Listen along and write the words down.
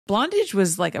blondage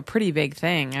was like a pretty big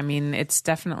thing. I mean, it's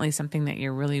definitely something that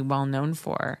you're really well known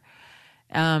for.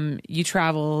 You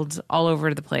traveled all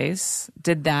over the place,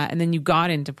 did that, and then you got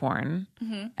into porn.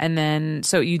 And then,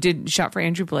 so you did shot for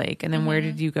Andrew Blake, and then where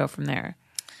did you go from there?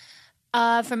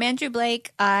 From Andrew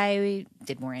Blake, I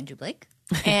did more Andrew Blake.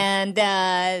 And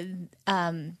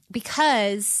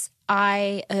because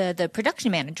the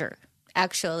production manager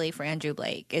actually for Andrew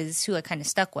Blake is who I kind of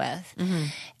stuck with.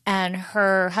 And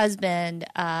her husband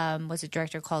was a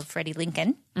director called Freddie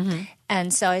Lincoln.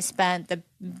 And so I spent the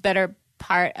better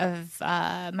part of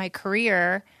my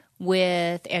career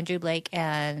with Andrew Blake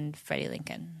and Freddie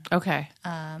Lincoln. Okay.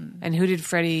 And who did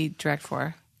Freddie direct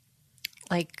for?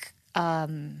 Like,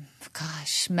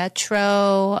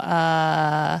 Metro,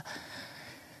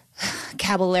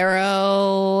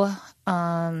 Caballero,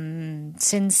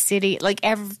 Sin City,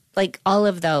 like all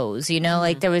of those, you know,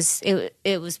 like there was,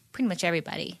 it was pretty much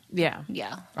everybody. Yeah.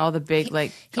 Yeah. All the big,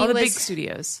 big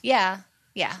studios. Yeah.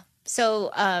 Yeah.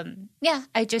 So, I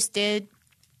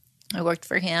worked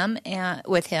for him and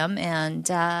with him, and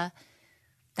that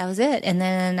was it. And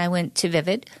then I went to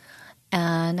Vivid,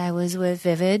 and I was with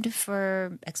Vivid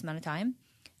for X amount of time.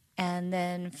 And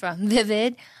then from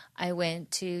Vivid, I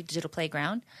went to Digital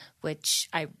Playground, which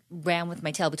I ran with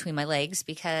my tail between my legs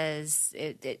because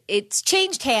it's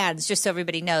changed hands, just so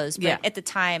everybody knows. But at the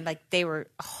time, like, they were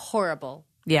horrible.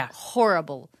 Yeah.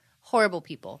 Horrible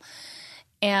people.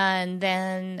 And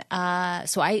then,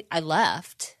 so I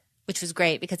left, which was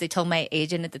great because they told my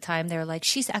agent at the time, they were like,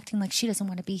 she's acting like she doesn't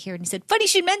want to be here. And he said, funny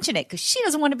you mention it because she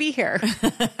doesn't want to be here.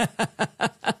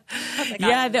 Like,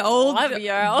 yeah, the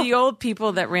old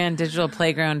people that ran Digital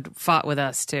Playground fought with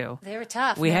us too. They were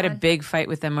tough. We had a big fight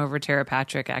with them over Tara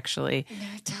Patrick, actually. They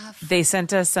were tough. They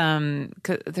sent us,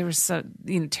 there was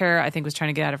Tara, I think, was trying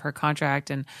to get out of her contract,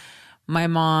 and my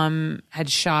mom had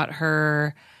shot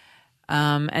her.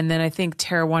 And then I think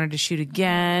Tara wanted to shoot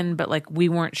again, but like we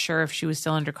weren't sure if she was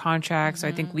still under contract. So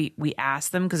I think we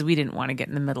asked them because we didn't want to get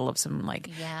in the middle of some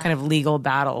kind of legal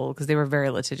battle because they were very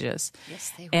litigious.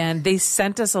 Yes, they were. And they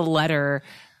sent us a letter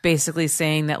basically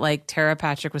saying that like Tara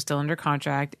Patrick was still under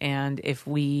contract, and if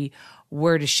we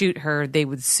were to shoot her, they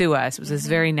would sue us. It was this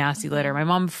very nasty letter. My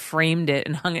mom framed it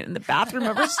and hung it in the bathroom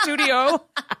of her studio.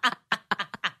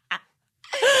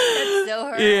 That's so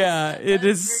her. Yeah, it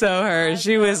is so her.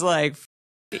 She was like,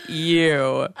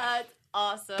 you. That's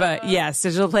awesome. But yes,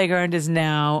 Digital Playground is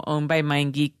now owned by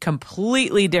MindGeek,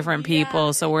 completely different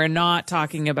people. So we're not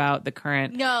talking about the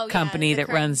current company that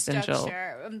runs Digital.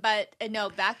 But no,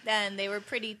 back then they were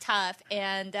pretty tough.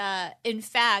 And in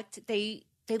fact, they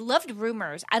loved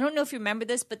rumors. I don't know if you remember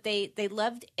this, but they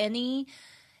loved any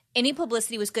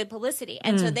publicity was good publicity.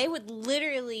 And so they would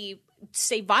literally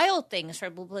say vile things for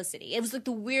publicity. It was like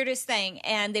the weirdest thing.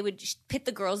 And they would pit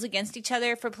the girls against each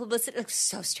other for publicity. It was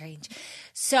so strange.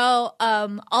 So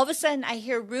all of a sudden I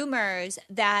hear rumors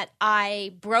that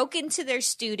I broke into their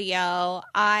studio.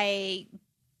 I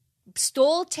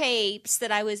stole tapes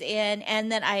that I was in,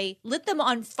 and then I lit them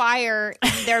on fire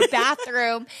in their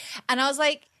bathroom. And I was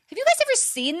like, have you guys ever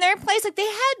seen their place? Like, they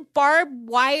had barbed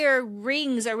wire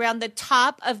rings around the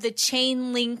top of the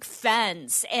chain link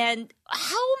fence. And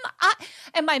how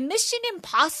am I Mission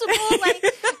Impossible? Like,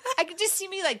 I could just see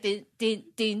me like,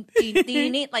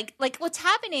 like what's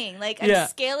happening? Like, I'm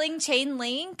scaling chain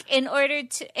link in order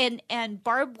to, and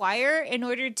barbed wire in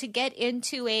order to get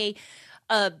into a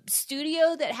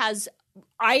studio that has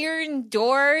iron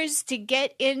doors to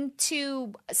get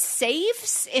into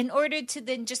safes in order to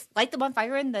then just light them on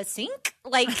fire in the sink.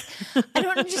 Like, I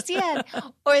don't understand.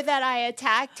 Or that I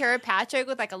attacked Tara Patrick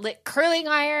with like a lit curling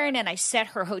iron and I set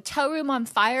her hotel room on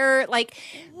fire. Like,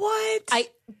 what?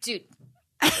 Dude.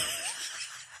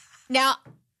 Now,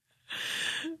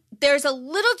 there's a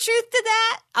little truth to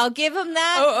that. I'll give him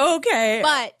that. Oh, okay.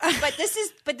 But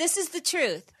this is the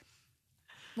truth.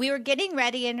 We were getting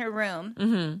ready in her room.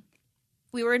 Mm-hmm.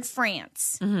 We were in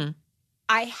France. Mm-hmm.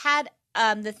 I had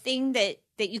the thing that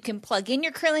you can plug in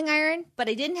your curling iron, but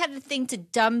I didn't have the thing to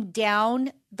dumb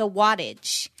down the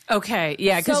wattage. Okay,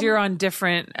 yeah, because you're on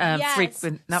different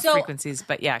frequencies,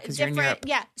 but yeah, because you're in Europe.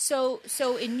 Yeah, so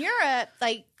in Europe,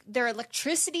 like, their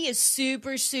electricity is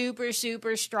super, super,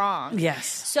 super strong. Yes.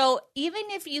 So even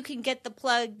if you can get the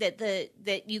plug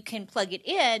that you can plug it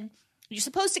in, you're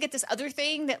supposed to get this other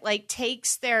thing that like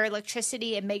takes their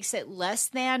electricity and makes it less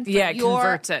than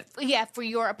converts it. Yeah, for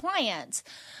your appliance.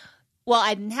 Well,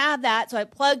 I didn't have that, so I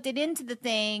plugged it into the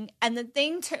thing, and the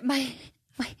thing my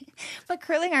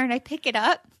curling iron, I pick it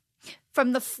up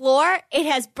from the floor. It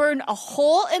has burned a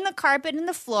hole in the carpet in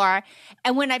the floor,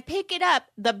 and when I pick it up,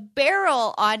 the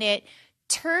barrel on it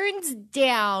turns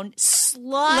down,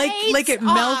 slides like it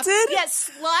off, melted? Yeah,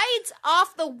 slides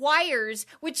off the wires,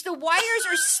 which the wires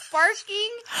are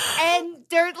sparking, and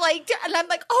they're like, and I'm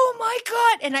like, oh my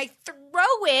God. And I throw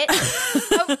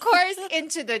it, of course,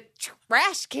 into the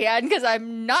trash can because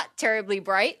I'm not terribly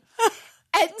bright.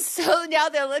 And so now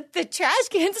the trash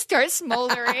can starts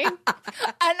smoldering, and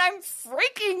I'm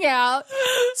freaking out.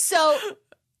 So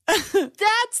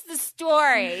that's the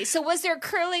story. So was there a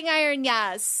curling iron?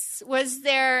 Yes. Was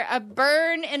there a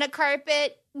burn in a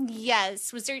carpet?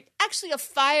 Yes. Was there actually a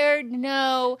fire?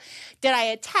 No. Did I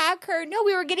attack her? No,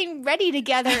 we were getting ready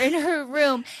together in her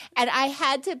room, and I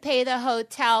had to pay the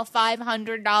hotel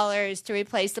 $500 to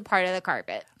replace the part of the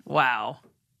carpet. Wow.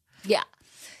 Yeah.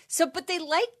 So, but they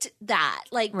liked that,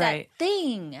 like Right. that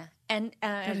thing. And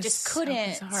I is just so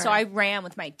couldn't. bizarre. So I ran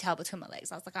with my tail between my legs.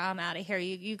 I was like, I'm out of here.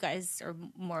 You guys are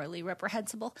morally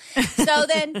reprehensible. So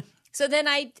then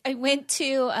I went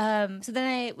to, so then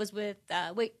I was with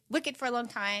Wicked for a long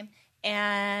time.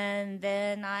 And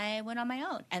then I went on my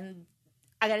own. And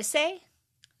I got to say,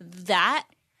 that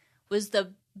was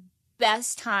the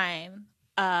best time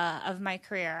of my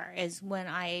career is when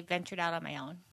I ventured out on my own.